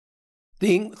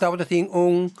Tem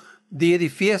un día de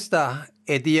fiesta,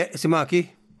 el día, aquí,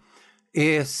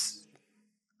 es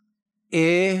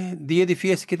el día de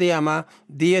fiesta que se llama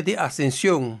Día de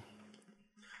Ascensión.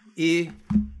 Y,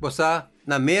 você,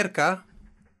 na América,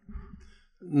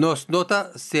 nos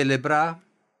nota celebrar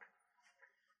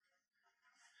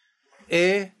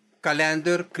el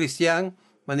calendario cristiano,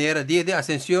 manera Día de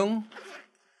Ascensión,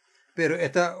 pero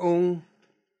esta un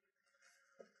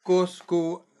cosa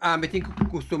que a mí tengo que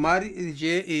acostumar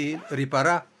y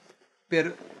reparar,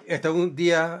 pero este es un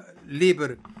día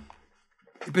libre.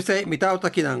 Y pensé, me está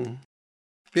aquí.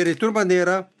 Pero de todas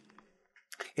maneras,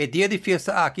 el día de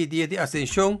fiesta aquí, Día de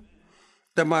Ascensión,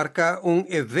 te marca un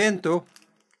evento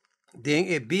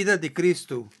de la vida de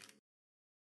Cristo.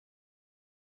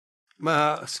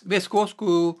 Mas, ves cosas que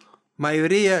la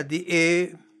mayoría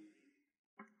de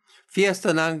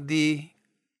fiesta de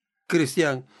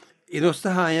cristiano. Y nos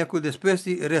está que después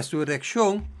de la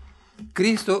resurrección,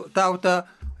 Cristo estaba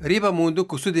arriba del mundo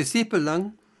con sus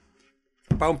discípulos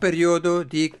para un periodo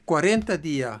de 40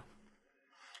 días.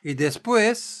 Y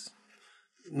después,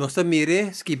 nos mire,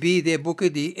 escribí de book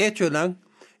de Hechos,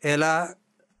 ella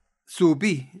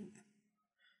subí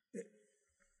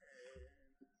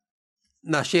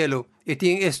na cielo. Y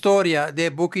tiene historia de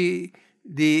book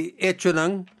de Hechos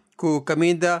que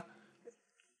camina.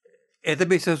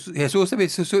 Jesús también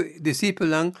sus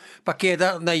discípulos para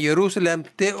quedar en Jerusalén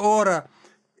de hora.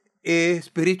 El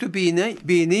Espíritu viene,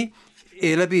 y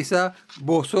él avisa,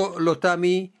 vos lo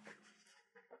tami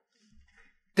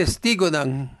testigo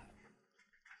nan.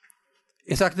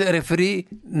 Exacto, referí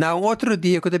a otro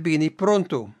día que te viene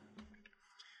pronto.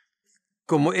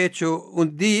 Como hecho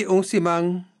un día, un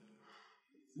semana,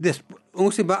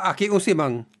 aquí un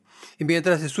semana. Y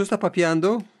mientras Jesús está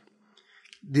papeando,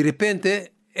 de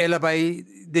repente, él va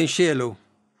del cielo,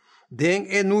 den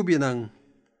el nube nan.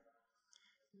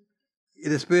 Y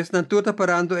después nan todo está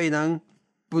parando y nan,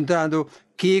 apuntando,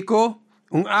 Kiko,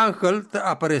 un ángel te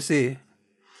aparece.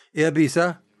 Y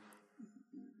avisa,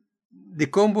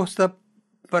 de cómo está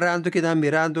parando que están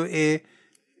mirando el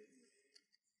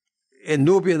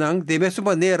nube nan, de misma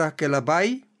manera que la va,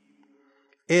 él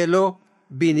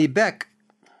viene back.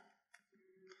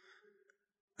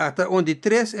 Hasta donde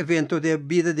 3 eventos de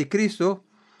vida de Cristo,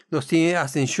 nos tiene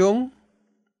ascensión,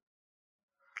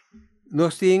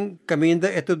 nos tiene camina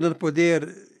esto de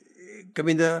poder,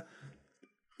 camina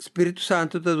Espíritu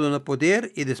Santo de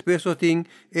poder, y después nos tiene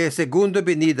segunda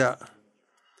venida.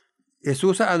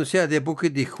 Jesús ha anunciado de book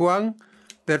de Juan,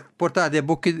 portar de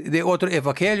book de otro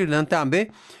evangelio también,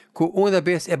 que una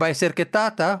vez va a ser que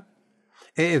tata,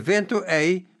 el evento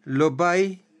ahí lo va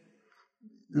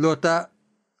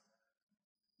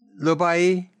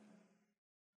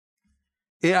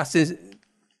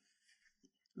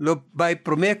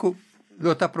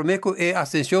prometo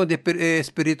ascensión del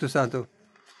Espíritu Santo.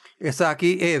 Es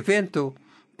aquí el evento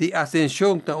de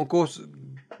ascensión, un cosa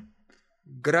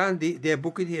grande de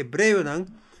book de Hebreo,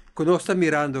 que nos está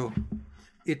mirando.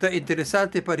 Y está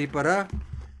interesante para reparar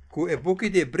que el book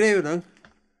de Hebreo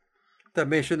está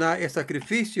menciona el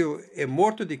sacrificio, el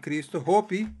muerto de Cristo,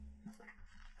 Hopi,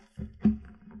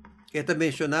 está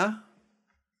menciona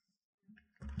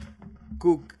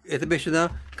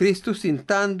Cristo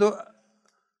sentando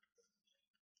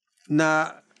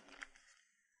na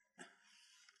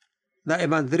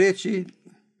emandreche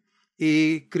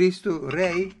y Cristo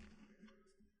Rey.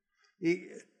 Y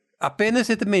apenas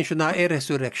se menciona la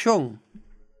resurrección.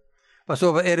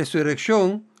 Pasó la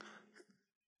resurrección,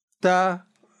 está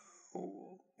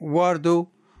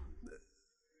guardo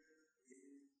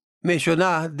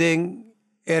mencionar de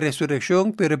la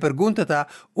resurrección, pero pregunta está,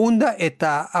 ¿dónde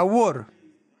está ahora?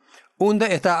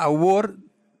 ¿Dónde está ahora?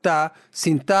 Está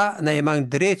sentada en la mano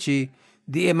derecha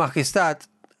de la majestad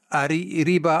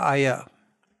arriba allá.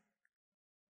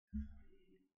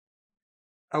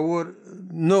 Ahora,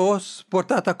 nos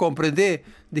portata comprender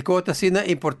de cosa sina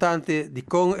importante de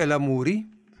con el amor,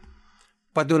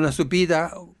 para donar su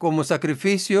vida como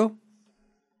sacrificio,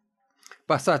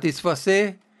 para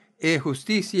satisfacer la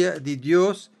justicia de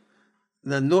Dios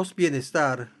en nuestro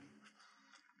bienestar,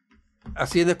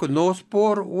 haciendo que nos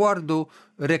por guardo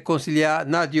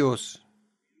reconciliar a Dios.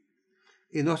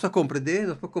 Y nos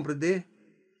podemos comprender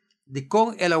de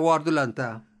con el guardo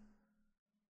lanta.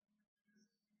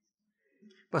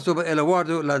 Pasó el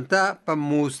guardo lanta para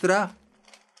mostrar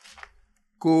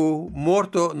que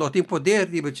muerto no tiene poder,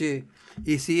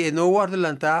 y si el no guardo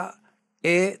lanta,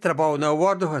 trabajo no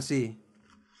guardo así.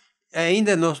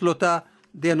 Ainda nos lo está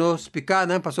de nos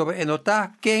picana, pasó no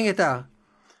está, ¿quién está?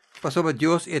 Pasó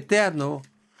Dios eterno,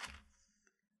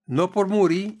 no por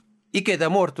morir y queda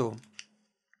muerto.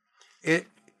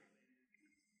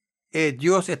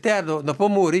 Dios eterno no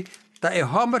puede morir, está el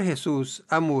hombre Jesús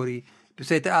a morir.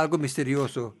 Pues es algo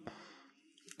misterioso.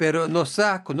 Pero nos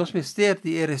sabe con los misterios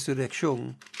de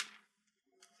resurrección.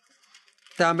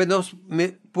 También nos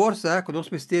forza con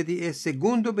los misterios de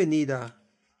segunda venida.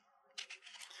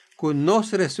 Con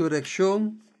nuestra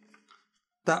resurrección,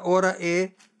 ahora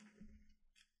es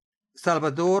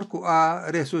Salvador que ha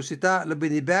resucitado, le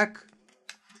viene back,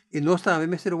 y nós también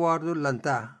me guardo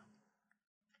lanta.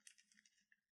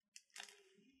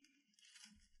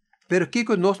 Pero aquí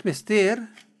con nos mister,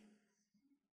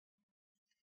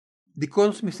 de con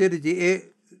os mister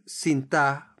de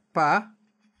sinta pa,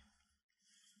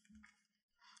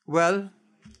 well,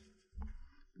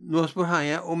 nos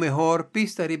porhaya o mejor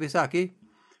pista ribes aquí.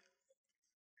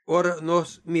 Ora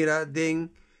nos mira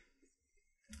den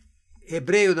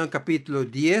Hebreo dan capítulo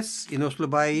 10 y nos lo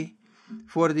va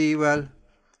for the well,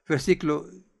 versículo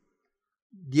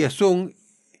 10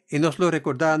 y nos lo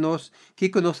recordamos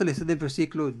que conoce el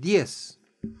versículo 10.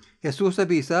 Jesús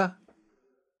avisa,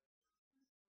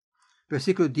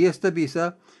 versículo 10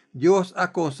 avisa, Dios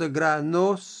ha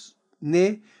consagrado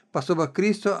ne pasó a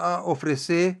Cristo a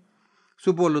ofrecer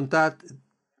su voluntad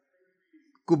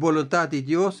de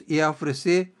Dios y a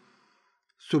ofrecer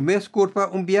su mes culpa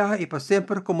un viaje y para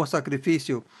siempre como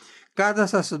sacrificio. Cada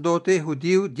sacerdote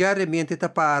judío diariamente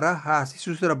tapara hace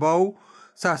su trabajo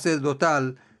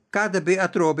sacerdotal. Cada vez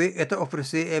atrobe eta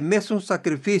ofrece el mismo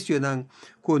sacrificio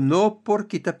que no por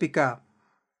quita picar.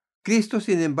 Cristo,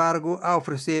 sin embargo, ha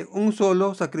ofrecido un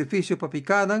solo sacrificio para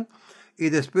picar y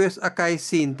después acá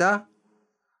cinta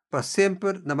para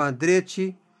siempre na mão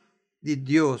derecha de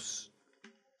Dios.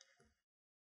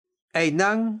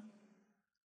 Einan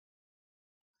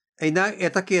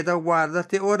eta queda guarda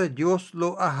te ora Dios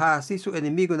lo ahasi su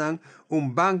enemigo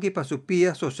banque para su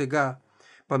pia sosegar.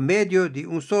 Por medio de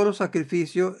un solo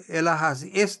sacrificio, el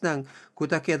ahasi esnan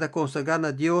que queda consagrado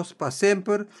a Dios para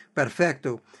siempre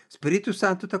perfecto. Espíritu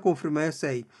Santo te confirma eso.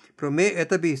 Promete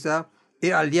esta visa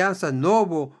e alianza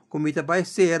novo como itabai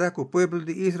será con el pueblo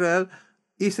de Israel.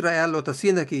 Israel lo está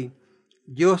aquí.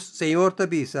 Dios, Señor, te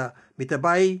avisa, mi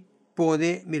tabai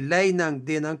pone mi ley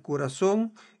de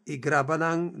corazón y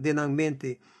graban de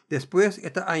mente. Después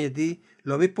esta añadí,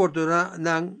 lo me perdona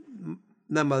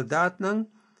na maldad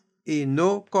y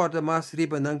no corda más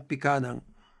riba picanan.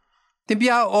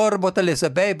 Timbia or botalesa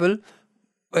Bible,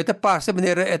 esta parte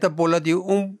manera esta bola de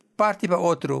parte para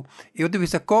otro. Y otra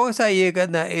vez cosa llega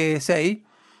na sei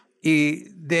y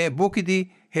de book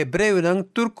de Hebreo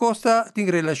turco está en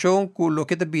relación con lo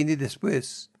que te viene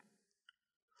después.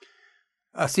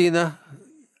 Así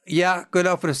ya que le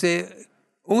ofrece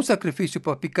un sacrificio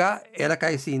para picar, ela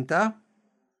cae cinta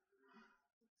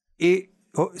y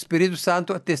el Espíritu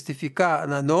Santo testifica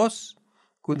a nos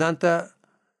con tanta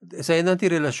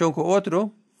relación con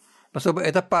otro, pero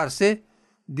esta parte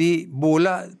de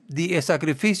bola de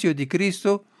sacrificio de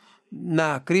Cristo,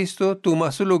 na Cristo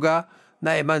toma su lugar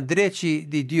na derecha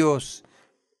de Dios,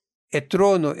 el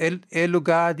trono, el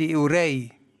lugar de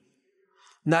rey,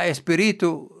 na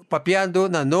Espíritu papiando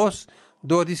na nos,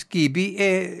 Doris kibi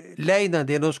leina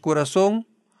de nos corazón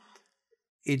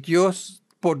y Dios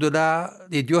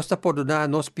está perdona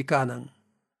nos picanan.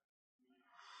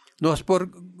 Nos por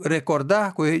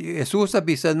recordar que Jesús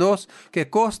avisa nos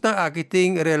que costa aquí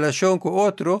tiene relación con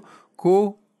otro,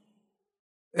 que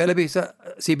él avisa,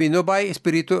 si no va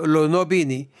espíritu, lo no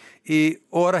vini. Y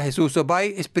ahora Jesús va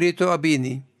espíritu a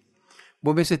vini.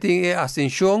 Porque se tiene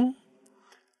ascensión,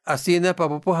 así na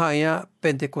para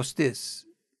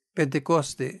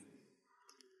Pentecoste.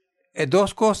 E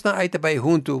dos cosas ahí también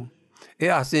junto.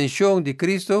 La ascensión de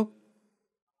Cristo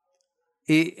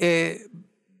y el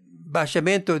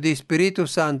bajamiento del Espíritu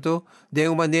Santo de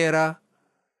una manera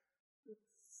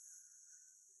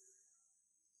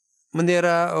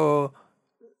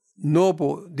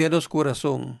noble de nuestro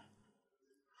corazón.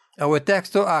 El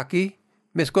texto aquí,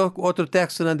 mezclado con otro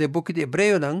texto en el book de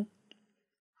Hebreo,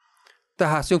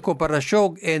 hace una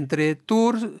comparación entre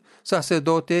tu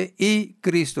sacerdote y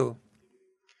Cristo.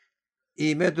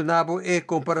 Y me donaba una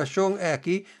comparación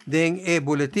aquí en el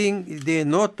boletín de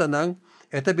nota.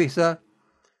 Esta vez,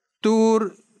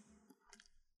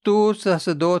 tu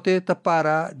sacerdote está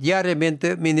para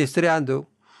diariamente ministrando.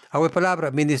 A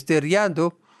palabra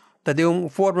ministeriando está de una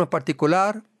forma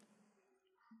particular.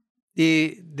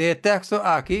 Y de texto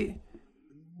aquí,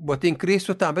 botín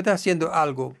Cristo también está haciendo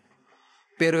algo.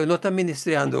 Pero no está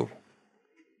ministrando,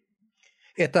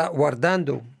 está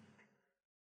guardando.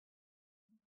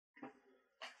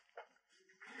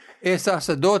 El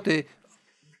sacerdote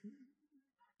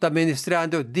está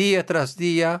ministrando día tras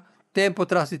día, tiempo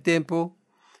tras tiempo,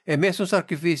 el mismo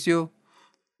sacrificio,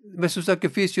 Mas o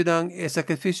sacrifício é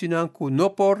sacrifício que não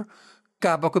por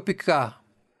acaba com pecar.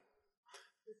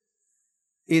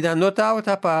 E não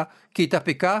está para quitar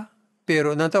pecar,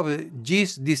 pero não está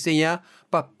desenhar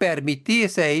para permitir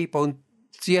isso aí por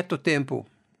certo tempo.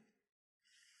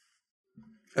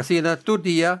 Assim, todo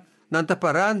dia, não está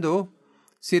parando,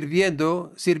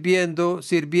 sirviendo,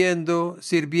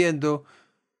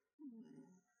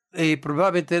 e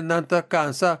provavelmente não está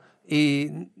cansa,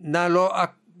 e não lo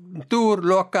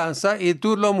alcança, e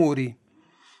tu lo muri.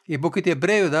 E porque de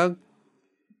hebreu,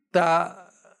 está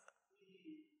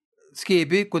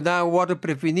escreve que não pode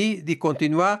prevenir de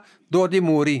continuar do de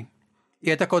morrer. E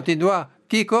está continuar,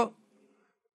 Kiko,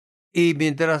 e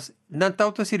mientras não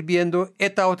está servindo,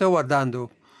 está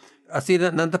guardando. Assim,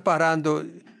 não está parando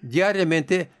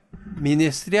diariamente,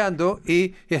 ministrando,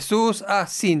 e Jesus a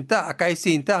cai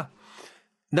cinta,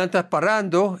 não está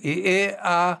parando, e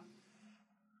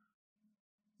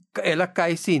ela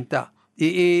cai cinta.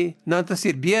 E não está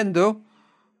servindo,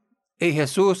 e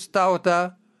Jesus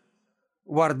está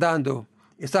guardando.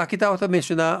 Está aqui está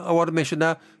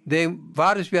mencionar de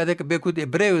vários viagens que beco de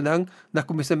Hebreu no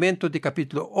começamento do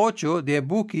capítulo 8 de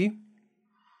Ebuki.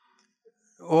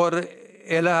 Ora,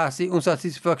 ela assim uma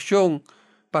satisfação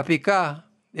para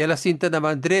ficar, ela sinta na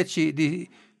mandreche de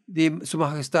Sua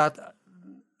Majestade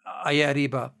aí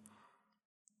arriba.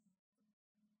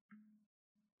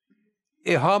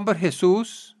 E homem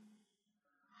Jesus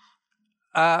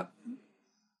a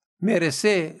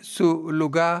merecer seu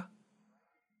lugar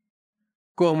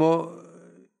como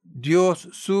Deus,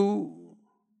 su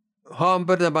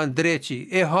hombre de mandrechi,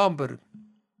 hombre.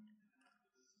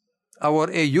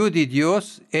 Ahora, yo de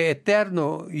Dios,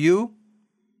 eterno, yo,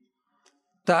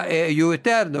 yo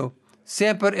eterno,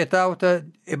 siempre está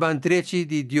el mandrechi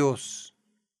de Dios.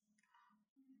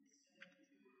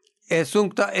 Es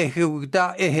un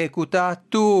ejecutar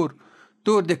tu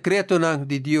decreto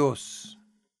de Dios.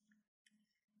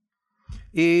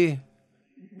 Y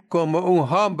como un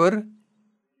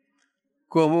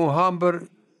hombre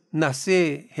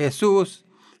nace Jesús,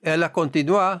 él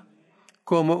continúa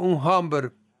como un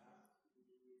hombre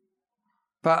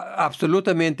para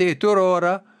absolutamente toda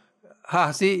hora,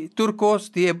 así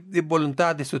turcos de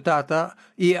voluntad de su tata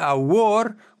y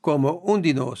ahora como un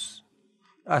de nos.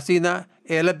 Así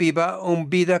él vive una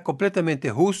vida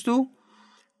completamente justo,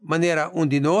 manera un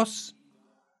de nos,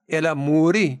 él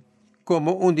muere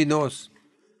como un de nos.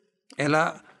 Él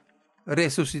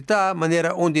resucita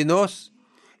manera un de nos,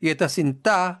 e está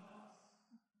sentada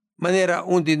maneira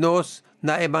um de nós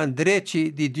na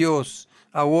emandreche de Deus.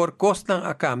 Agora costam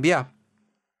a cambiar.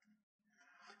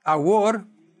 Agora,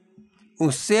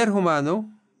 um ser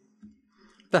humano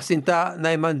está sentado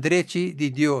na emandreche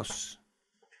de Deus.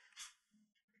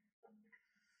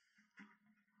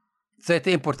 Isso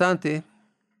é importante.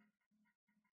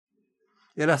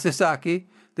 Ela se sabe,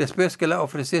 depois que ela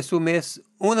oferece seu mês,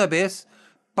 uma vez,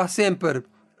 para sempre,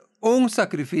 um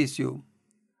sacrifício.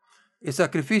 El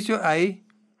sacrificio ahí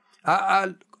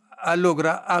a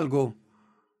lograr algo.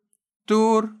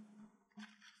 Tu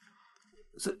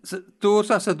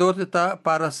sacerdote está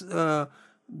para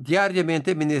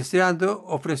diariamente ministrando,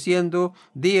 ofreciendo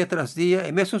día tras día,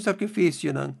 y es un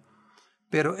sacrificio, ¿no?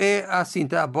 Pero a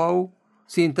cinta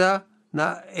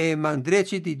na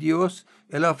mandreche de Dios,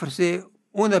 él ofrece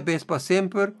una vez para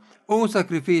siempre un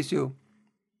sacrificio.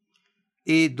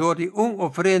 Y de una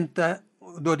ofrenda,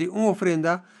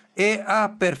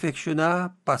 a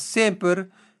perfeccionar para sempre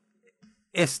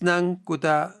esnan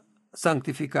kuta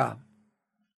santificar.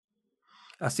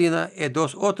 Assim,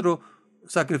 dos outros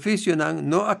sacrifícios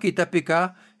não aqui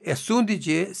tapicar, um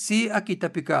de si aqui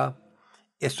tapicar,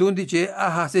 um de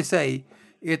a hasesai.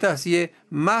 Eta assim,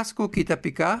 mais que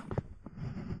tapicar,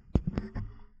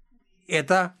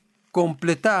 eta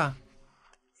completar,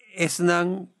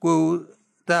 esnan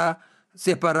kuta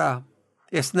separar,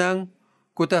 esnan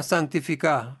kuta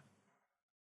santificar.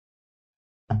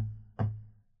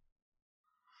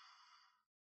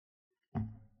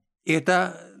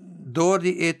 Eta dor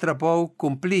de trabalho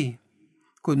cumprir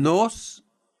que nós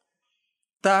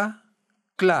tá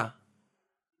claro,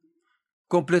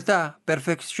 completar,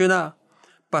 perfeccionar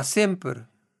para sempre.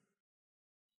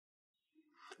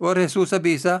 O Jesus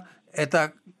avisa,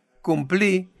 eta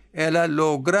cumprir, ela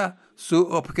logra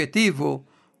seu objetivo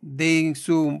de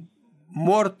su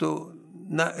morto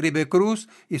na Ribe Cruz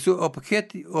e seu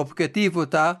objetivo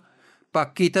tá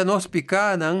para quitar-nos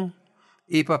pecados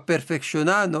e para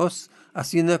perfeccionar-nos,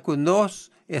 assim que nós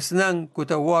estamos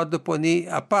guardo poni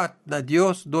a parte na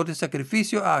Deus do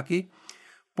sacrifício aqui,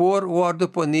 por guardo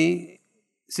poni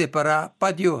separar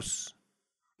para Deus,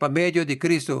 para meio de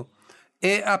Cristo,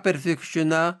 e a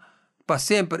perfeccionar para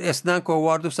sempre es não que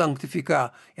guardo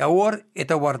santificar. E agora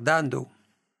está guardando.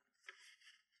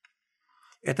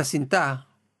 Está sinta.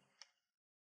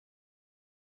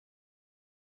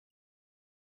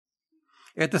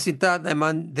 Está sentado na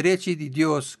mão direita de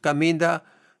Deus, caminha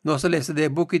nossa lista de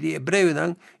book de Hebreu,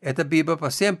 esta Bíblia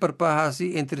para sempre para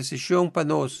fazer intercessão para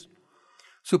nós.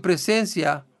 Sua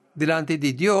presença delante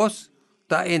de Deus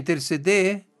está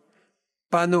interceder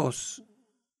para nós.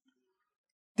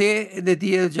 Te de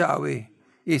dia de Yahweh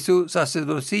e sua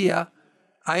sacerdocia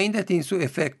ainda tem seu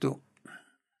efeito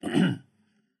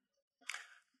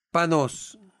para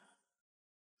nós.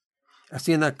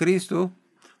 Assim, na Cristo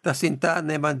está sentado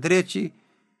na mão direita.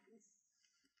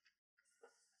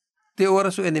 Te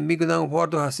ora su inimigo não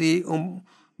guarda assim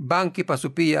banco para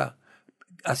supia.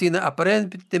 Assim,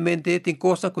 aparentemente, tem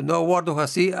coisa que não guarda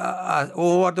assim,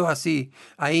 ou guarda assim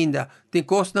ainda. Tem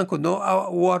coisa que não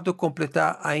guarda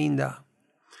completar ainda.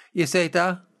 E essa é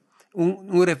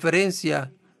uma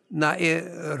referência na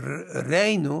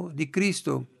reino de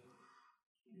Cristo,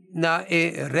 na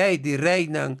rei de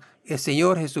reinan, o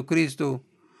Senhor Jesucristo.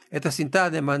 Está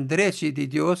sentado na mão direita de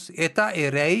Deus, está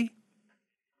o rei,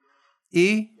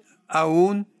 e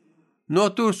aún não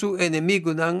todo su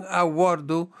inimigo não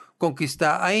aguardo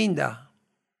conquistar ainda.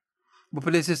 Vou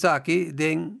precisar aqui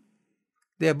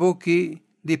de book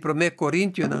de 1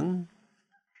 Coríntios,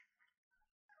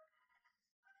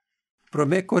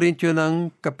 1 Coríntios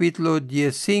capítulo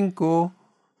 15,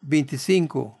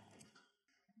 25.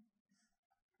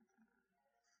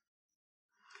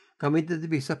 Caminho de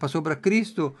vista para sobre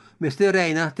Cristo, mestre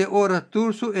reina, te ora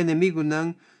todo su inimigo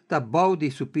não ta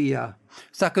baudi supia.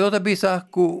 Sa que nota bisa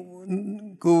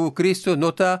ku Cristo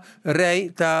nota rei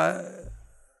ta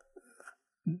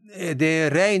de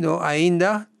reino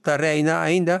ainda, ta reina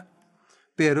ainda,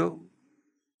 pero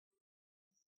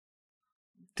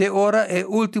te ora è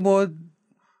ultimo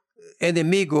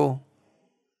inimigo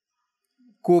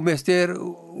ku mester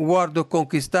guardo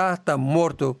conquistar ta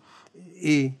morto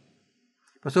e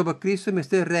pa sobre Cristo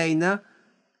mester reina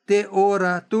te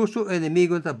ora tu su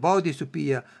inimigo ta baudi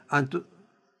supia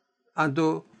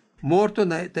anto morto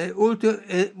na te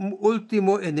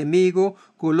ultimo inimigo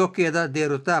con lo que da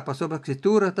derrotar pa sobre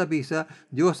escritura ta bisa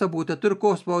Dios abuta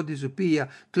turcos baudi supia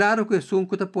claro que sun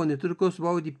que ta pone turcos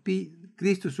baudi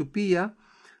Cristo supia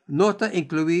nota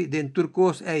incluí den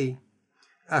turcos ei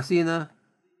asina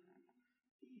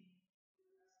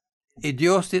e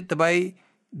Dios te vai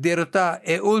derrotar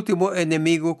el último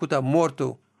inimigo que está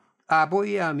morto. Abo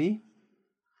e a mim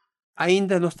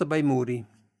ainda não está vai morrer.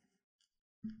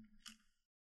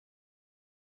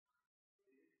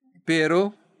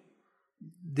 Pero,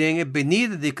 den a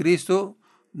venida de Cristo,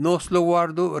 nos lo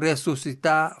guardo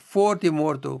resucitar forte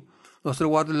morto. Nos lo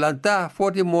guardo lantar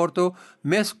forte morto,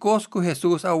 mes cos que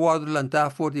Jesus ha guardo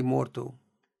lantar forte morto.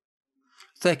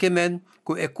 Sai que men,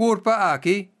 que é culpa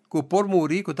aqui, que por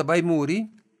morrer, que vai morrer,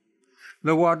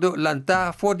 lo guardo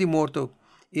lantar forte morto.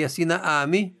 E assim na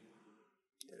ami,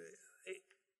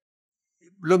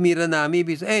 lo mira na ami,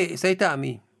 diz, sai ta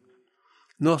ami.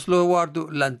 Nos lo guardo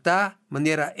lantar,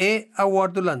 manera a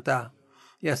guardo lantar.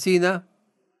 E assim na,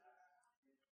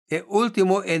 el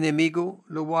último enemigo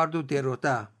lo guardo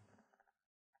derrotar.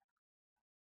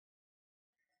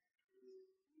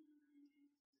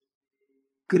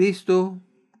 Cristo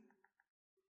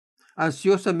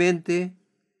ansiosamente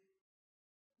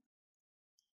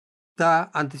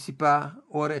está anticipa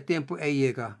ora el tempo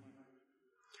llega.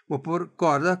 Por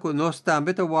corda que nós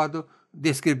também te guardo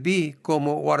descrevi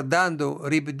como guardando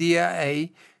ribedia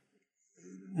aí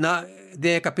na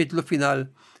de capítulo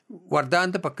final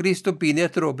guardando para Cristo bine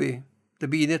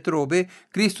trobe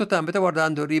Cristo também está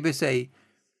guardando ribe sei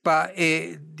para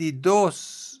de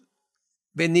dos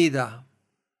venida.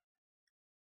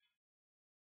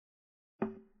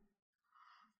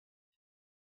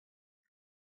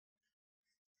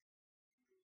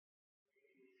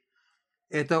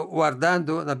 Está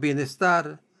guardando el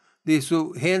bienestar de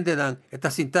su gente,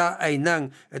 está sinta ahí,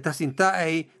 está sinta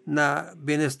ahí na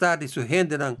bienestar de su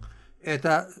gente,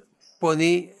 está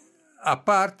poni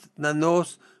aparte na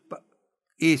nos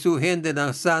y su gente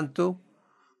santo,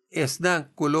 es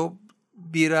culo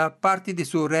vira parte de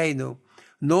su reino.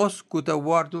 Nos cuta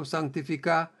guardo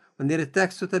santificar, manera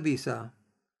texto te avisa.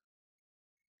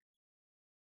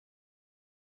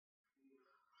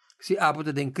 Si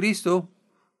habita en Cristo,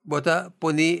 bota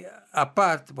poni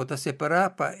aparte, bota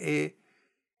separar para el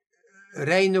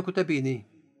reino que te viene.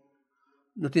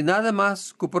 No tiene nada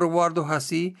más que por guardo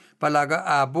así para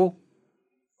abo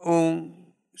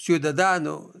un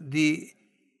ciudadano de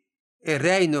el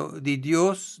reino de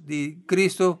Dios, de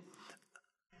Cristo,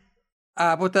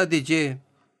 abo ta de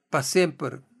para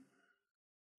siempre.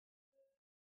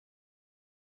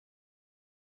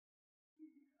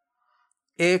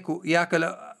 ya que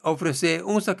ofrecer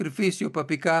un sacrificio para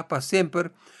picar para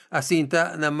siempre, así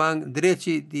está na man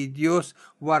derecha de Dios,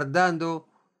 guardando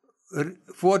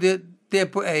fora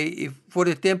tempo aí, e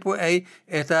fora tempo aí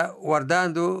está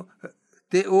guardando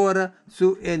de hora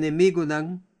su inimigo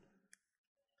não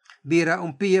vira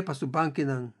pie para su banque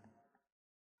não.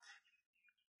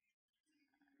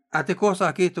 Até coisa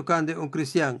aqui tocando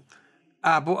cristiano,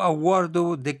 abo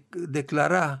aguardo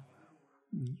declarar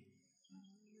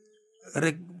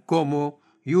como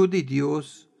yo de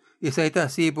Dios y está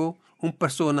sido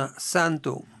persona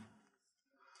santo.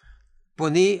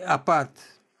 Poni aparte.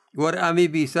 Agora a mi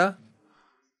visa,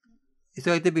 isso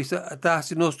aí te visa, tá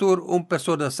se nós for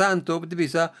persona santo, te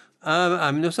visa,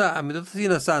 a mim não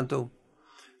sina santo.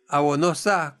 A não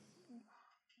sa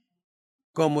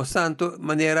como santo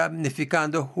maneira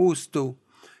significando justo.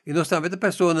 E nós também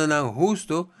persona não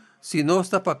justo, se nós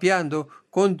está papiando,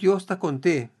 com Deus está com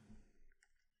te.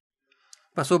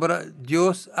 Para sobre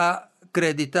Deus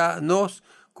acreditar nos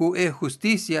que é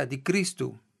justiça de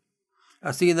Cristo.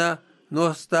 Assim,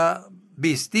 nós está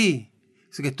vestir,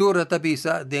 escritura está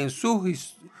vista de sua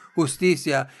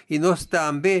justiça e nós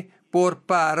também por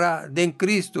para de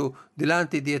Cristo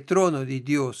delante do trono de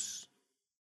Deus.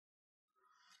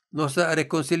 Nós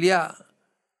reconciliar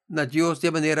na Deus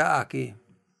de maneira aqui.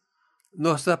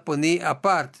 Nós poner a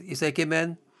parte, e sei que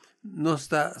nós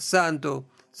está santo,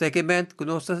 sei que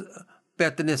nós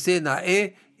pertenecemos a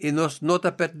Ele e nós não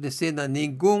pertenecemos a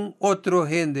nenhum outro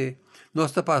gente.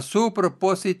 Nós está para su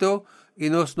propósito e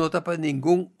nós não está para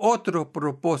nenhum outro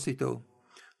propósito.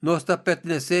 Nós está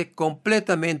pertenecendo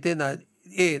completamente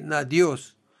na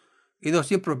Deus. E nós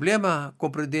temos problema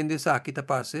compreendendo isso aqui está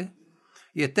passe.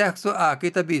 E o texto aqui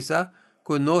está visa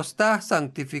que nós está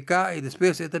santificar e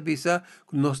depois está visa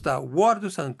que nós está guardo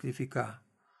santificar.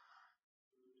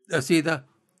 Assim,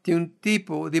 tem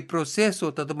tipo de processo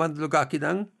que está tomando lugar aqui,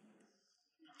 não?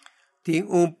 Tem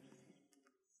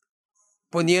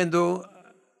poniendo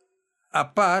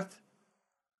aparte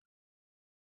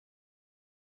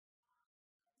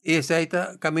essa aí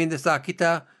caminho está aqui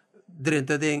está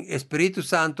dentro do Espírito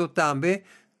Santo também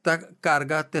está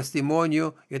carga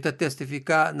testemunho e está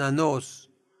testificar na nós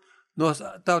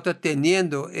está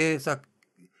teniendo esse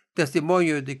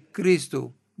testemunho de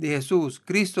Cristo, de Jesus.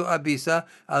 Cristo avisa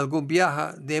algum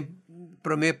viaja de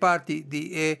primeira parte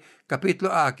de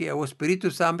capítulo aqui o Espírito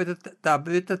Santo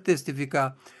também está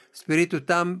testificar. Espírito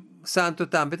Santo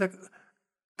também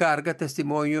carga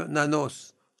testemunho na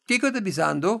nós. O que está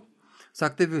avisando?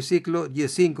 Sakte versículo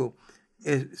 15. O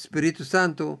Espírito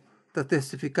Santo está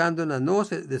testificando na nós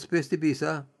depois de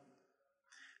visa.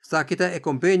 Sa kita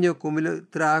convenio como ele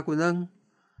trago ng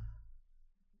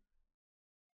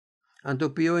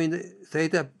antopio sa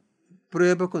ita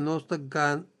prueba con nos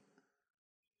gan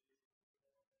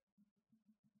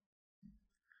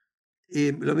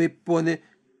y lo me pone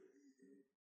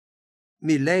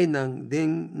mi ley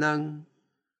ng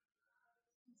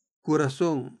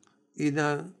corazón y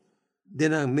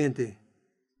de mente.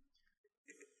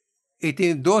 Y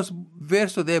tiene dos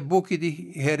versos del book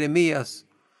de Jeremías.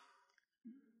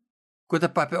 Quando o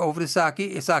Papa oferece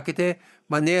aqui, essa aqui é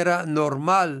maneira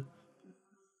normal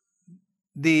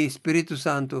de Espírito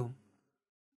Santo.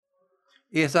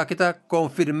 E essa aqui está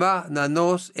confirmar na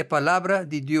nós a palavra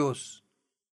de Deus.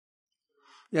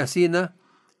 E assim,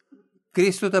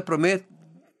 Cristo te promete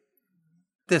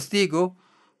testigo,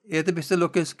 e te visa o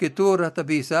que a Escritura te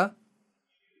visa.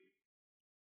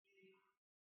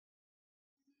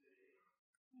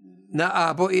 Na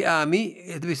abo e ami,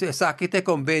 e te visa essa aqui é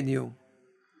convênio.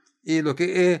 E lo que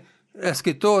é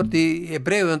escritor de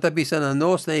Hebreu não está visando a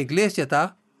nós na igreja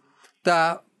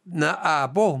está na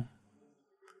abo.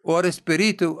 O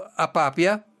espírito a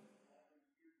papia.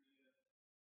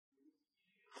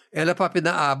 Ela papia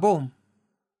na abo.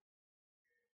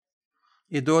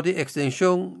 E do de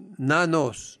extensão na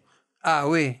nós.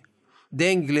 Awe.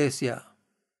 De igreja.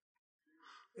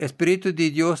 Espírito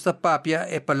de Deus está papia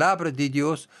é palavra de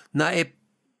Deus na é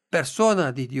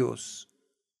persona de Deus.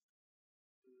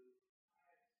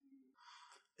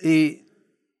 Y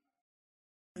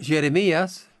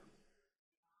Jeremías,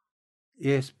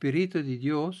 el Espíritu de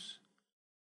Dios,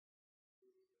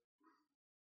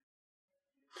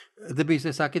 debe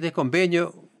ser saque de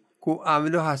convenio que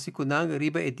amelo hasikunang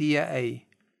riba edia aí.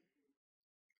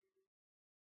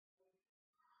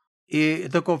 E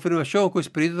a confirmação que o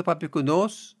Espírito do Papi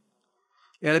conosco,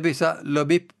 ela bisa lo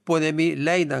mi pone mi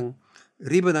lei nang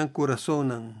riba ng coração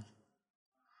nang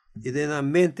e de na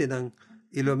mente nang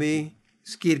e lo mi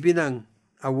escrevi ng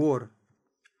awor.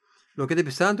 Lo que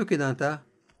deve santo que nanta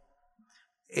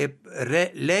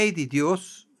é lei de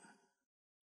Deus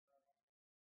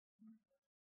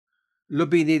lo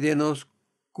bini de nos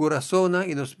corazón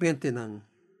y nos mente.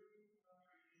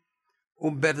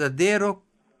 Un verdadero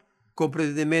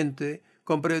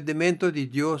comprendimiento de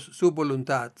Dios, su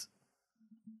voluntad.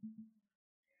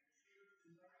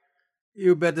 Y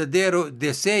un verdadero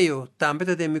deseo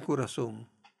también de mi corazón.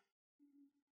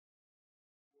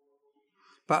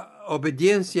 Para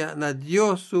obediencia a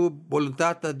Dios, su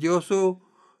voluntad, a Dios, su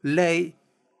ley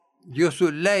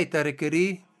te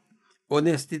requiere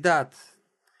honestidad.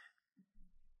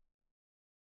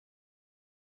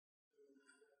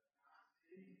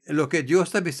 Lo que Dios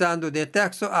está avisando en el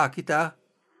texto aquí está,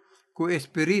 que el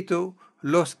Espíritu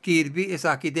los kirby es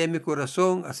aquí de mi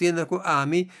corazón, haciendo que a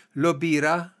mí lo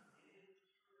vira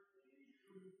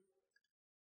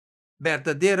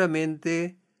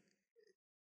verdaderamente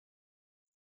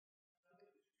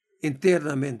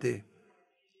internamente.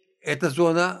 Esta es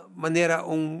una manera,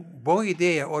 una buena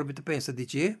idea, ahora te piensa,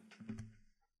 dice,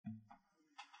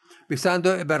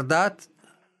 pensando en verdad,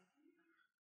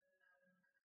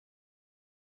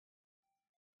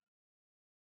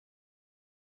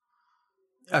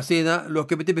 así lo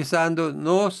que estoy pensando,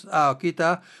 nos aquí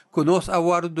está, que nos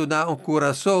aguarda un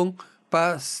corazón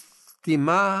para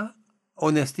estimar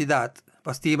honestidad,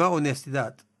 para estimar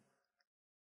honestidad.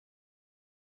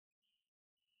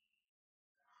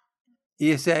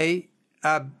 Y ese ahí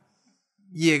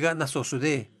llega a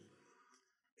suceder.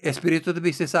 Espíritu de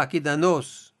Vista aquí da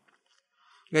nos.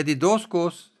 Es de dos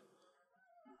cosas,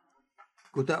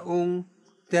 que está una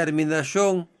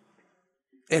terminación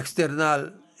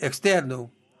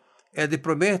externo. Es de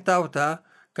promesa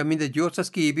camino de Dios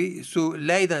escribe su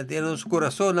ley de los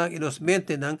corazones y nos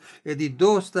menten, es de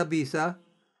dos tabisa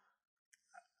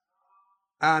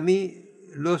a mí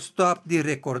los stop de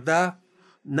recordar,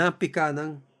 no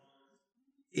picanan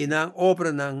y no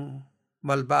obran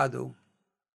malvado.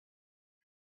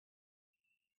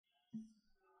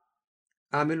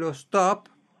 A mí los stop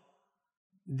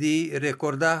de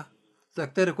recordar,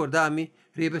 sakte recordarmi,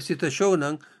 ribe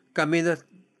situationen, camina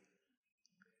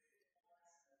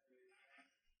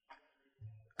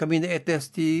e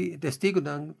testigo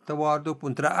nang tawardo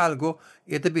puntra algo,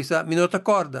 e te bisa minota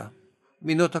corda.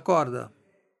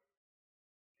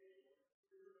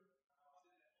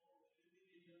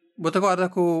 Bota guarda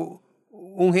ku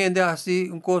un gente assim,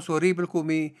 un coso horrible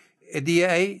come e dia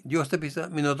aí, Dios te bisa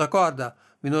minota corda,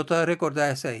 minota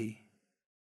recordar essa aí.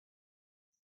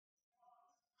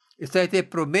 Esta é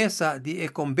promessa de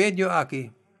convênio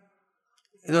aqui.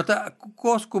 Nota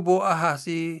cos kubo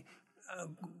ahasi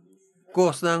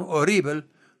cos nang horrible,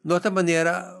 nota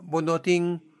maneira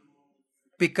bonoting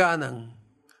picanang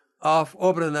of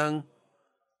obra ng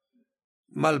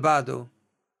malvado.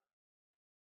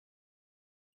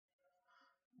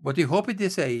 Boti hopi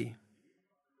de aí.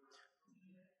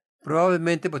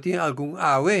 Provavelmente boti algum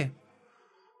awe.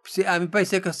 Se a mim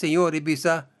parece que o Senhor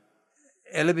bisa,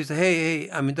 ela bisa, hey,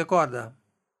 a mim te acorda.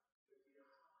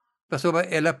 Pessoa,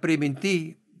 ela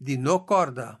permitir de não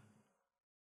corda.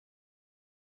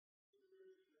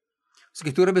 A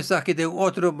escritura bisa que de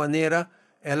outra maneira,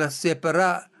 ela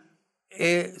separa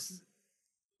e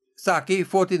saki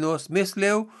forte nos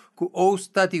mesleu com o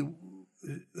stati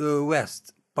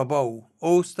west, pabau.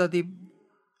 O stati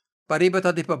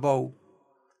paribata de pabau.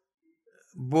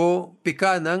 Bo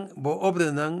picanang, bo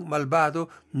obra ng malvado,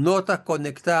 nota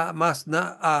conecta mas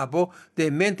na abo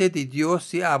de mente de Dios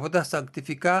si abo da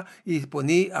sanctificar y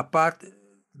poner aparte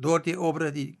dorte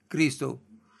obra de Cristo.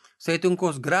 Se un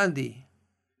cos grande.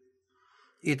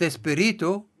 Y te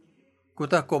espíritu que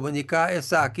ta comunica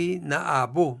es aquí na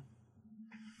abo.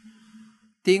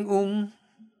 Ting un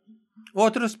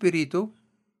otro espíritu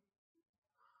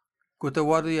que te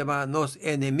guardo llama nos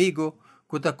enemigo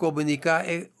que ta comunica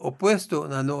é opuesto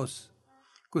a nós.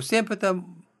 Que sempre está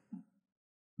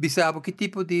bisabo que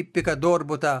tipo de pecador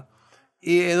botar.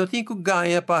 E eu não tenho que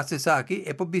ganhar para acessar aqui,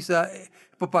 é para bisa,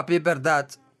 para papel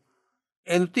verdade.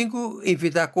 Eu não tenho que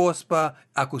inventar coisas para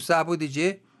acusar de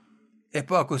dizer, é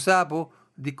para acusar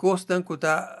de coisas que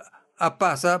está a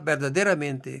passar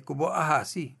verdadeiramente, como a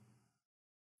assim.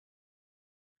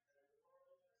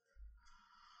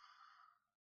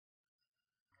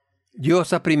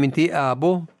 Dios ha permitido a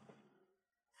abo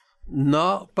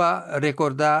no para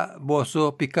recordar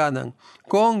vosso picanan.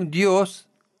 Con Dios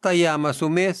te llama su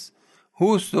mes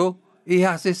justo y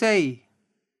hace sei.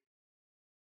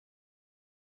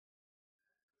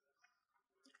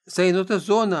 Sei nota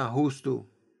zona justo.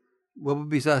 Vamos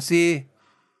bisa si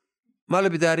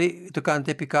malabidari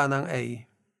tocante picanan ei.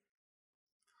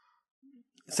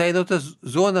 Sei nota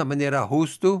zona manera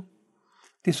justo,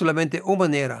 tem solamente uma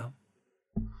maneira.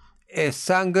 É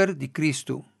sangue de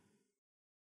Cristo.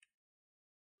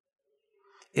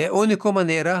 É a única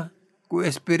maneira o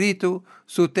Espírito,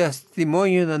 su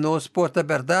testemunho na nos porta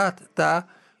verdade, tá?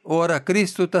 Ora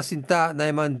Cristo tá sentado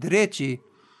na mão direita,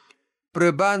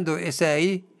 provando esse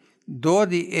aí,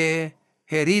 dori é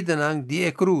herida nang di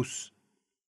e cruz.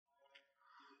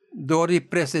 Dori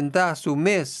presentar su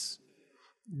mes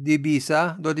de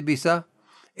bisa,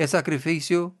 é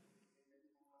sacrifício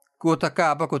que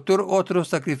acaba com todo outro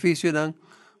sacrifício nang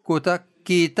que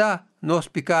quita nos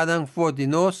picadan for de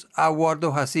nós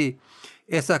aguardo assim.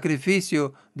 É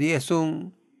sacrifício de es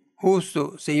un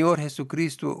justo Senhor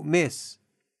Jesucristo mes.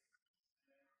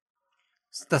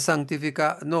 Está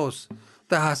santificar nos,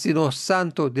 está haciendo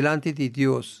santo delante de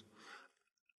Dios.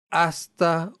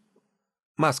 Hasta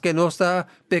más que no está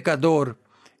pecador.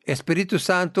 Espíritu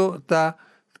Santo está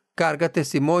carga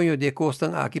testimonio de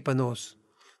cosas aquí para nos.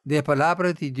 De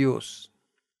palabra de Dios.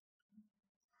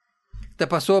 Te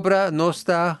pasobra no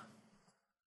está.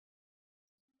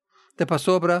 Te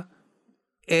pasobra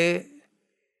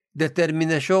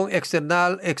determinación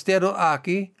externo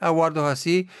aquí, aguardo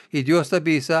así, y Dios te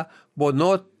avisa,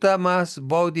 bonota más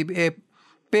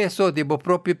peso de vos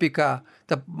propio pecado.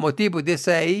 El motivo de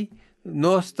eso ahí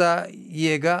no está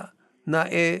llega na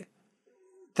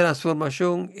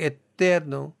transformación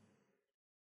interno,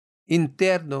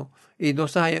 y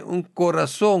nos hay un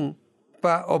corazón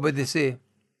para obedecer.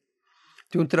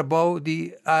 De un trabajo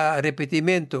de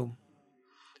arrepentimiento,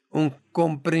 una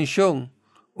comprensión,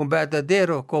 un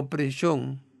verdadero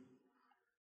comprensión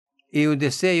y un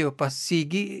deseo para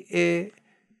seguir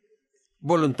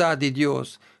voluntad de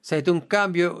Dios. Es un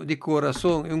cambio de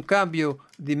corazón, un cambio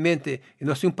de mente. Y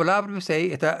no es una palabra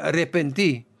que está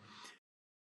arrepentir.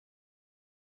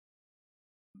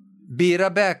 Vira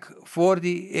back for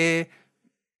de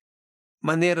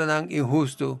manera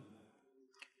injusto.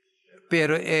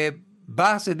 Pero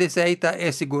base de esa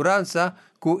es seguranza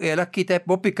que ela quita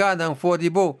bopicanan for de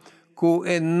bo.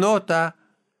 Que nota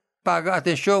paga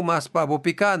atenção mais para o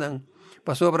picanan,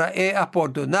 para sobra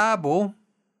aportonado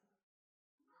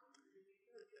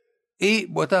e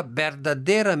bota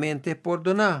verdadeiramente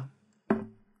perdonar.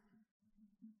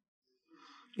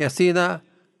 E assim,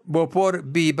 vou por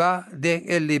viva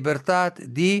de liberdade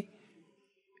de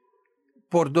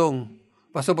perdão.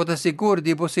 Para sobra seguro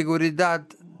de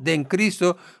seguridade de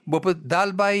Cristo, vou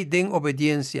dalbai de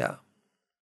obediência.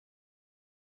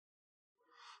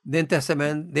 Den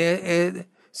testamento de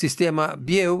sistema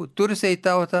viejo, todo se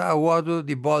está aguado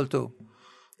de volta.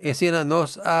 E assim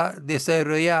nos a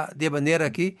desarrollar de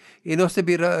maneira que e não se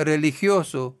vira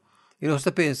religioso e não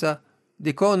se pensa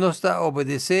de como nos está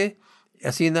obedecer,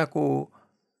 assim que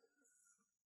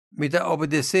me está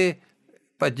obedecer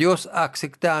para Deus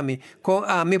aceitar-me. Com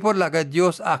a mim por lá que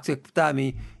Deus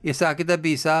aceitar-me, e sabe da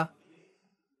bisa,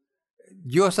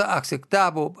 Deus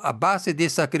aceitável a base de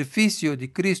sacrifício de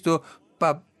Cristo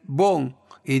para bom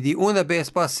e de uma vez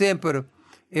para sempre.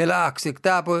 Ela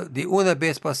aceitável de uma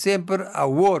vez para sempre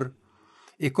agora.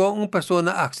 E com uma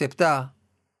pessoa aceitar.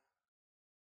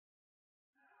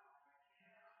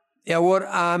 E agora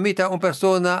a mim uma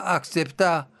pessoa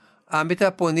aceitar. A mim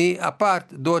põe a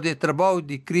parte do trabalho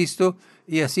de Cristo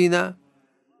e assim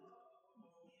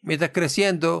me está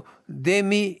crescendo de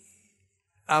mi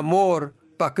amor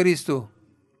para Cristo.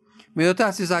 Me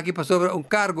notaste aqui para sobre um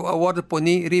cargo agora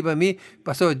põe riba mim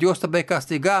para sobre Deus também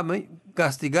castigar-me.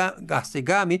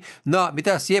 Não, me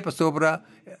está sempre sobre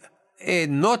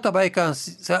não também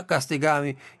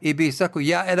castigar-me. E bisa que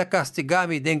já era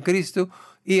castigar-me em Cristo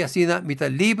e assim me está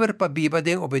livre para viver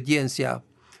em obediência.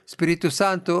 Espírito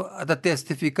Santo a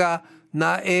testificar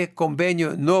na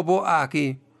convênio novo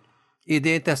aqui. E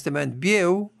do Testamento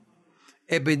Viejo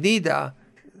é venida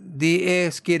de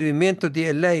escrevimento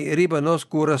de lei riba nos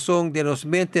coração de nos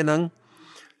mente não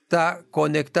está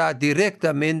conectado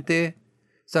diretamente.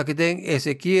 Sabe que em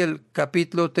Ezequiel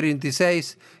capítulo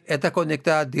 36 está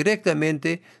conectado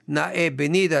diretamente na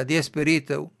venida de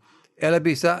Espírito. Ela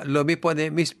bisa lo me pone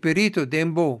mi espírito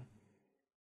dentro.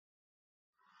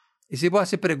 E se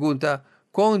você pergunta,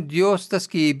 com Deus está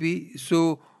escrito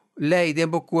sua lei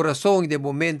dentro do coração e dentro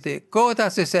da mente, como está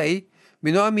se sei?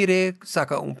 Me não mire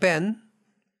saca pen,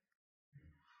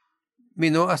 me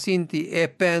não assinti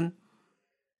pen,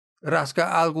 rasca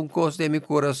alguma coisa de meu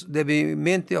coração, de minha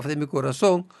mente ou de meu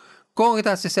coração, como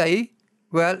está se sei?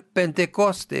 Well,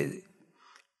 Pentecostés.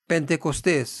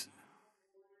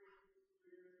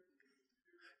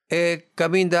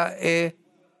 Caminda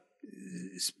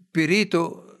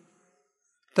espírito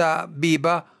está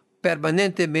viva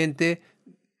permanentemente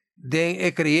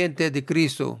de creyente de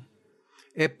Cristo.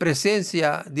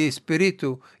 Presencia de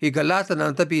Espíritu. Y Galata no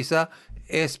está pisa,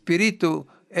 Espíritu,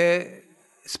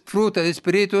 fruta de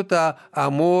Espíritu está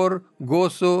amor,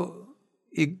 gozo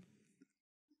y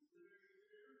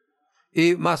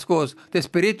Y más cosas. El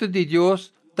Espíritu de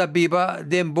Dios está viva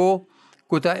dentro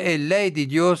de la ley de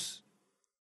Dios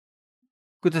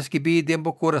que está escrito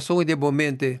dentro corazón y dentro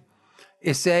mente.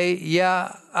 Ese ya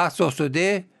a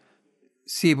suceder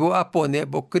si vos pones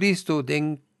Cristo,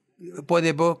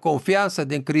 pones confianza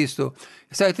en Cristo.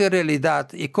 Esa es la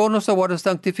realidad. Y cuando se va a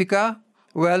santificar,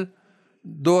 well,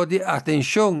 do de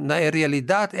atención na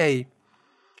realidad aí,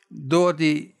 do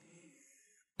de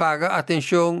paga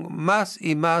atención más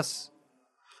y más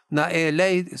na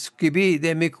lei escrevi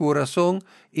de mi corazón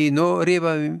y no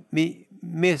arriba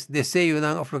mis deseos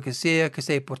na lo que sea que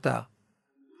se importa.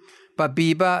 Pa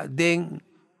viva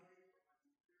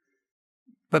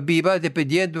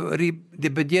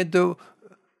dependiendo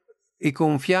y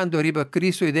confiando arriba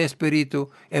Cristo y de Espíritu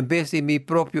en vez de mi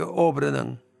propia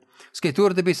obra.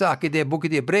 Escritura de bisa aqui de book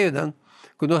de Hebreu,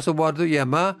 que nós vamos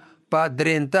chamar para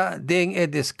drenta den el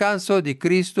descanso de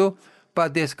Cristo, para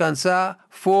descansar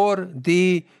for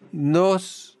de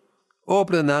nos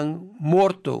obra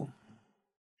morto.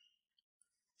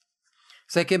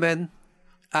 Sei que men,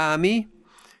 a mim,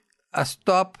 a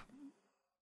stop,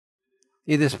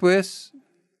 e depois,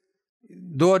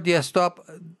 dor de stop,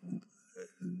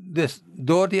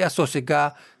 dor de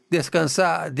sossegar,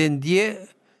 descansar den dia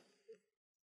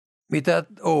mitad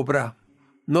obra.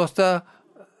 No está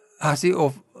así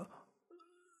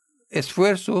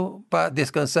esfuerzo para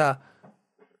descansar.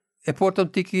 Es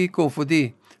importante que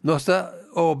confundir. Nuestra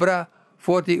obra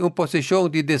fuerte una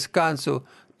posición de descanso.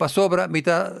 Para sobra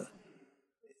mitad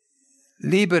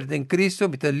libre en Cristo,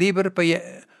 mitad libre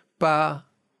para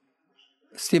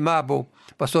estimado.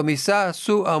 Para somizar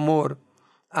su amor.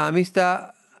 A mí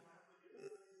está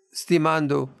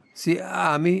estimando. Si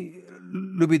a mí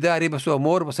olvidar su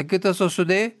amor, pues ¿qué está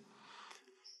sucediendo?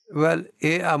 Well,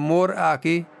 el amor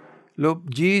aquí, lo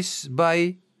diz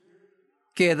vai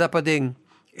queda para den.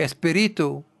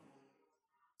 Espíritu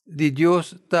de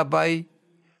Dios está vai,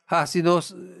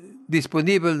 hacinos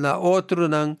disponible na otro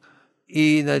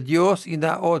y na Dios y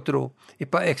na otro, y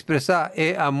para expresar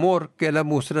el amor que la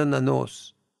muestra na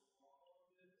nos.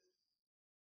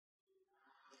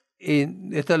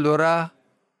 Y esta lora,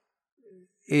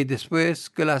 y después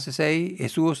que la hace ahí,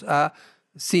 Jesús a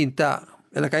cinta,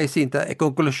 en la calle cinta. En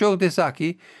conclusión de eso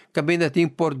aquí, camina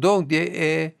por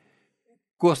donde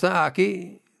cosa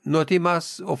aquí, no tiene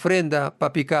más ofrenda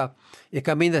para picar. Y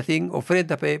camina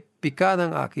ofrenda para picar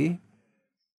aquí.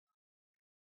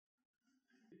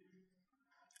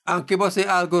 Aunque vos haces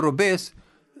algo revés,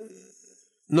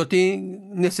 no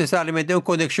tiene necesariamente una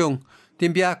conexión.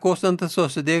 Tiene cosas que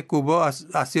suceden que vos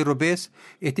haces revés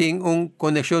y tiene una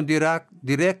conexión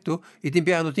directa y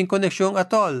no tiene conexión a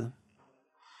todo.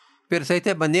 Pero de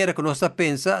esta manera que no se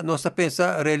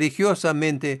piensa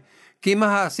religiosamente. ¿Qué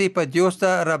más hace para Dios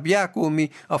estar rabiar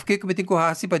conmigo? ¿O qué me tengo que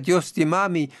hacer para Dios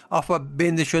estimarme? ¿O para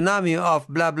bendicionarme? ¿O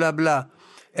bla, bla, bla?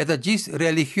 Esta es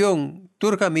religión,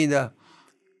 tu camina.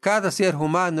 Cada ser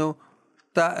humano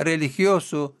está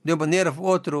religioso de una manera u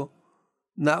otra,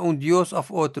 na un Dios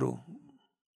of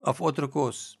otra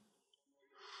cosa.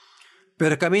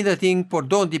 Pero camina tiene por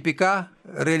donde picar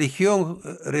religión,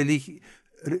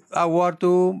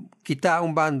 aguardo quitar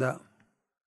un banda.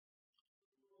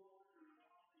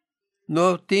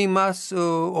 No tiene más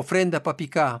ofrenda para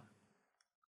picar.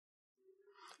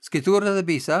 Escritura de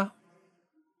Bisa,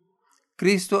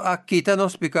 Cristo a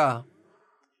quita-nos picar.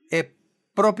 É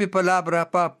própria palavra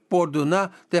para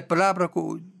perdonar, é palavra que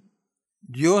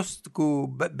Deus que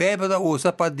a Bíblia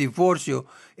usa para divórcio,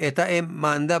 esta é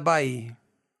manda vai.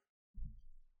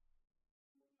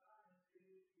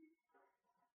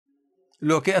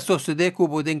 Lo que sucede com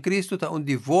o em Cristo é um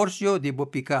divórcio de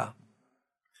picar.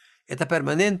 Esta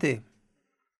permanente.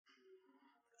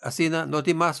 Assim não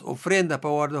tem mais ofrenda para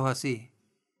guardar assim.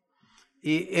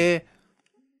 E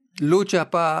luta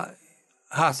para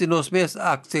hacernos más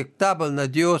aceptable na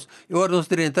Dios y ahora nos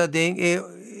direnta de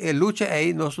lucha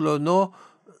ahí nos lo no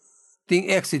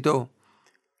tiene éxito.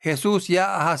 Jesús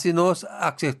ya hacernos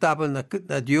aceptable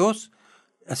na Dios,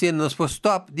 haciéndonos por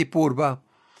stop de purba,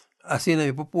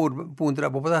 haciendo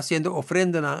puntra, por haciendo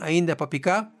ofrenda ainda para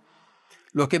picar.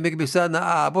 Lo que me pisa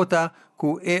na abota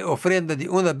que ofrenda de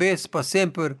una vez para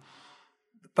siempre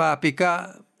para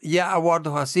picar ya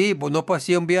aguardo así, no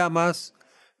pasión via más.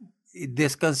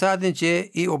 Descansar en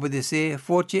che y obedecer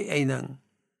forte einan.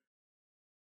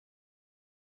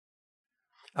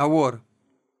 Ahora,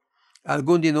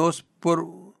 algunos de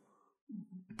nosotros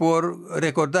por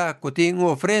recordar que tiene una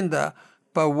ofrenda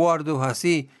para guardar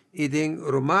así y en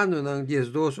Romanos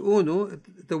 10:2:1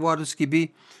 te guardo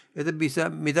escribí esta bisa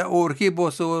me da urgi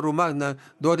vosso Romano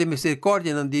de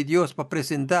misericordia de Dios para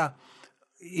presentar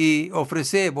y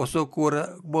ofrecer vosso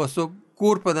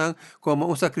corpo como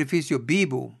un sacrificio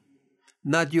vivo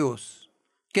na Dios.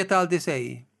 Que tal dice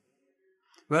aí?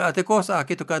 Well, até cosa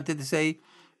aqui tocante dice aí,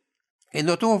 e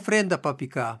não tem ofrenda para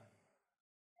picar.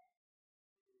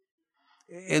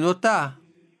 E não está.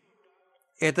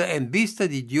 Eta en vista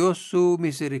de Dios su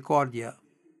misericordia.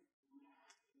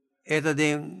 Eta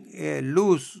de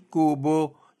luz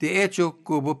cubo, de hecho,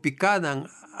 cubo picanan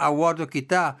a guardo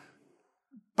kita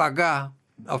pagar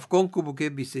of con cubo que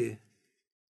bise.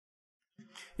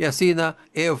 E assim, a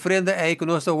ofrenda é que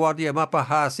nossa guardia mapa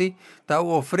hasi, ta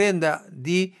ofrenda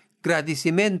de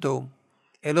agradecimento.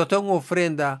 E não tem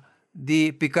ofrenda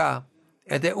de picar.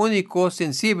 É o único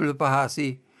sensível para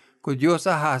hasi. Que Deus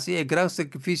hasi é grande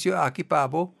sacrifício aqui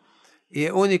pabo. E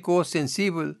o único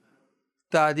sensível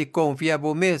está de confiar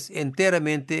mes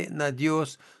enteramente na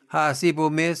Dios, así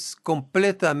mes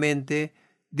completamente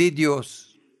de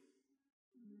Dios.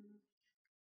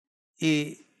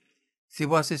 Y si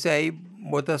vos haces ahí,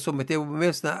 vos te sometes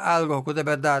mes a algo que de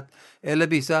verdad, él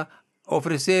avisa,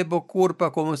 ofrecer vos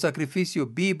culpa como un sacrificio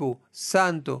vivo,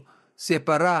 santo,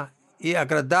 separado y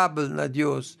agradable a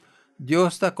Dios.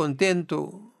 Dios está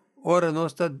contento, ahora no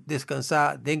está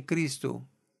descansado en Cristo.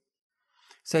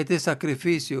 Este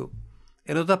sacrificio,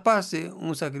 en otra parte,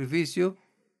 un sacrificio,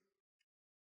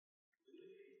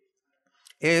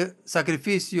 el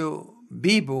sacrificio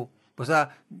vivo. O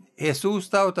sea, Jesús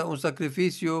estaba un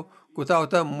sacrificio que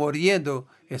estaba muriendo.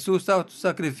 Jesús estaba un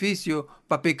sacrificio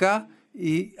para pecar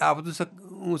y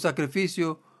un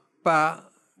sacrificio para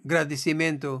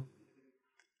agradecimiento.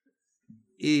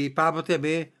 Y Pablo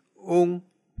también una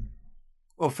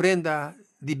ofrenda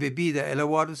de bebida.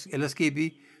 Él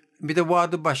escribe, me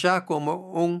guardo baixar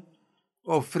como una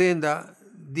ofrenda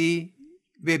de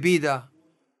bebida.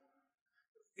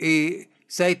 Y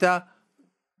Saita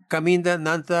caminda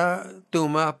nanta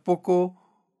toma poco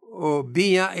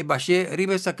vinha e baixé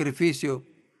riba sacrificio.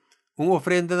 Una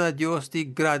ofrenda a Dios de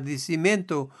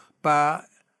agradecimiento para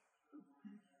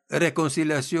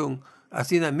reconciliación.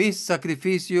 Así na mi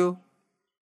sacrificio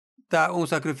está un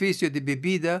sacrificio de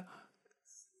bebida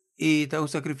y está un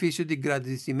sacrificio de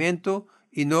agradecimiento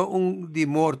y no un de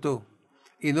muerto.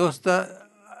 Y no está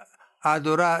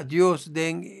adorar a Dios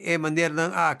de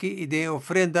manera aquí y de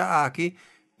ofrenda aquí,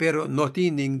 pero no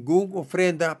tiene ninguna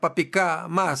ofrenda para picar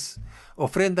más.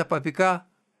 Ofrenda para picar,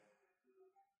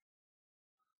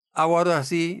 ahora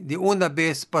así, de una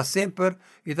vez para siempre,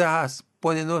 y das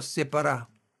ponernos separar.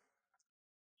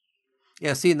 Y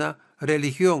así la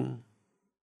religión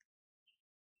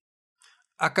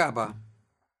acaba.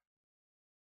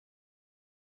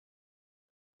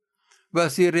 Pero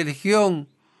si religión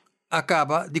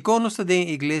acaba, de conocer de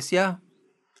iglesia,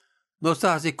 no se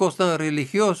hace cosa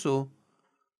religioso.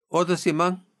 Otra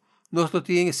semana, nosotros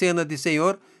tenemos cena de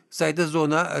Señor, sai da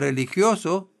zona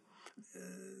religioso,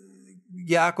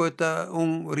 ya que es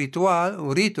un ritual,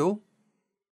 un rito,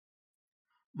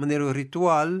 manera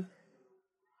ritual,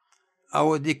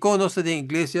 ahora de conocer de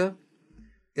iglesia,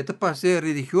 esto para ser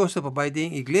religioso para ir de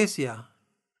iglesia.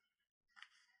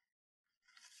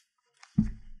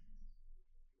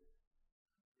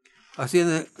 Así,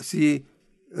 si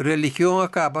religión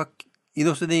acaba y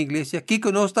no se de iglesia, ¿qué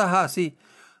que no está así?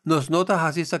 Nos no está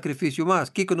así sacrificio más.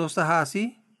 ¿Qué que no está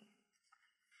así?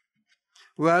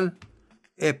 Well,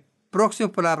 la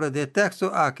próxima palabra de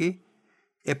texto aquí,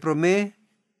 la primera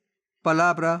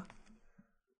palabra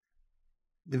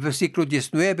del versículo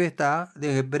 19 está,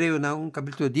 de Hebreo, en un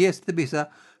capítulo 10, te dice,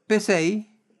 pesei,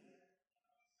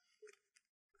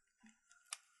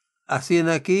 así en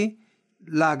aquí,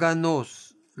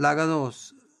 láganos,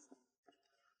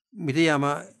 me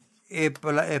llama,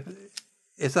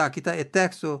 esa aquí está el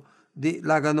texto de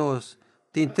láganos.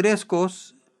 Tiene tres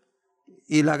cosas,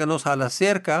 y láganos a la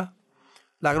cerca,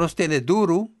 láganos tiene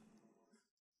duro,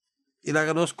 y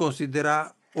láganos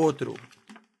considera otro.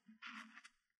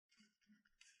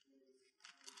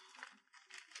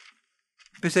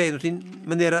 Pensé, no tiene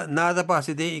manera nada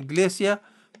base de iglesia,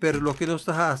 pero lo que no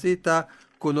está así está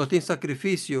que no tiene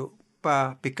sacrificio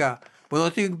para pecar. Pues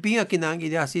no tiene bien aquí no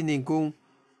hay así ningún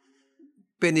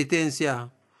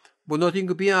penitencia. Pues no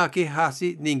tiene bien aquí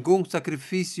así ningún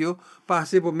sacrificio para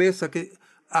ser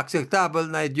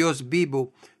aceptable a Dios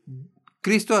vivo.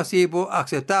 Cristo ha sido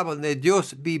aceptable a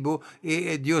Dios vivo y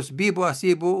el Dios vivo ha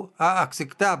sido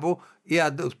aceptado y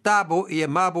adoptado y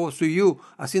amado suyo.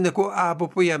 Así que abo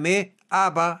por llamar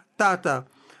Abba, Tata.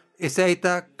 Esa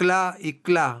está clara y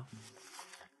clara.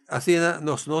 Así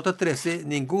nos nota 13,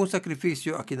 ningún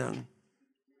sacrificio aquí dan.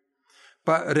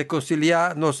 Para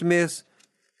reconciliar nos mes.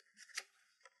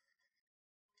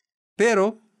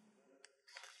 Pero,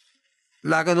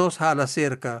 láganos a la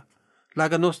cerca.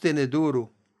 Láganos tiene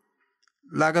duro.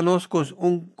 láganos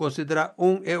considerar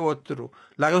un e otro.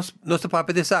 Láganos nuestro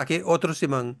papel de saque, otro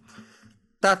simán.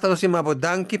 Tátalo simán,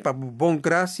 danke, para bon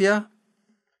gracia.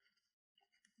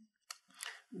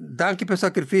 Danke para o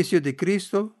sacrifício de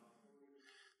Cristo.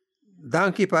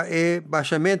 Danke para o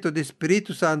baixamento do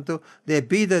Espírito Santo de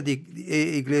vida de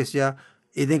igreja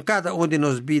e de cada um de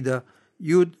nós vida.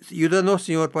 Ajuda-nos,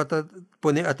 Senhor, para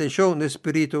pôr atenção no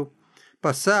Espírito,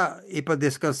 passar e para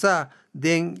descansar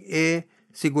em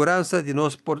segurança de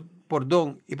nós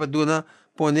perdão e para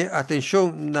pôr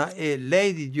atenção na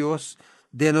lei de Deus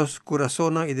de nosso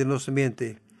coração e de nossa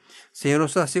mente. Senhor,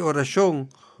 nos hace oração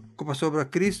como sobre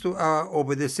Cristo a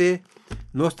obedecer,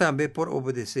 nós também por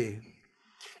obedecer.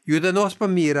 Ajuda-nos para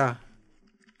mirar,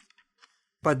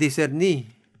 para discernir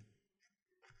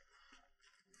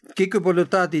que a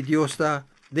vontade de Deus está,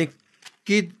 de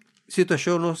que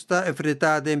situação nós está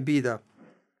enfrentada em vida.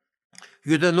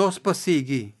 Ajuda-nos para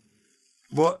seguir,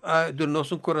 do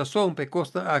nosso coração para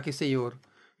costa aqui, Senhor.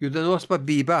 Ajuda-nos para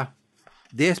viver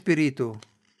de Espírito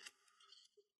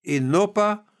e não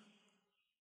para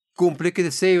cumprir o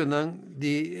desejo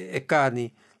de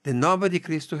carne. Em nome de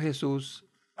Cristo Jesus.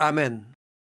 Amém.